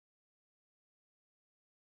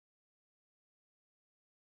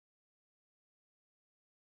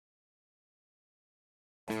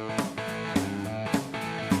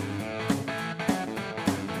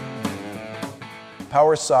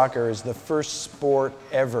Power soccer is the first sport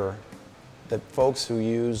ever that folks who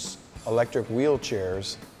use electric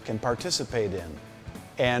wheelchairs can participate in.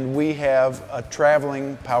 And we have a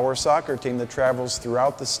traveling power soccer team that travels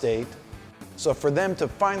throughout the state. So for them to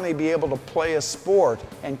finally be able to play a sport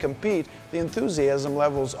and compete, the enthusiasm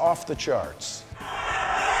level is off the charts.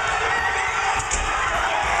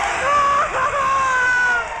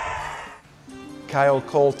 Kyle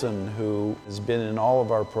Colton, who has been in all of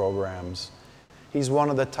our programs, he's one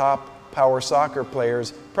of the top power soccer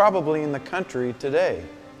players probably in the country today.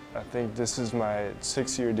 I think this is my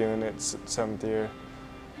 6th year doing it, 7th year,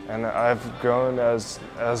 and I've grown as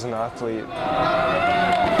an athlete.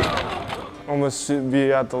 Almost to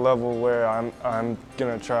be at the level where I'm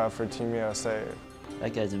gonna try out for Team USA.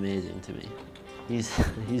 That guy's amazing to me.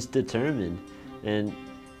 He's determined, and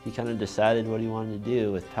he kind of decided what he wanted to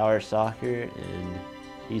do with power soccer, and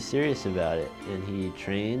he's serious about it. And he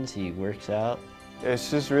trains, he works out.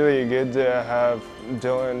 It's just really good to have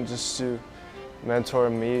Dylan just to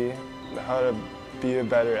mentor me how to be a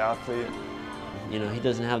better athlete. You know, he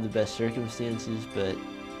doesn't have the best circumstances, but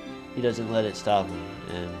he doesn't let it stop him,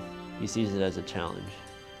 and he sees it as a challenge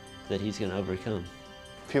that he's going to overcome.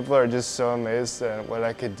 People are just so amazed at what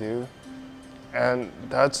I could do, and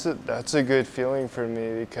that's a good feeling for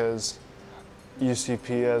me because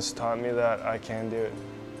UCP has taught me that I can do it,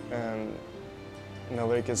 and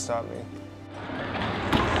nobody can stop me.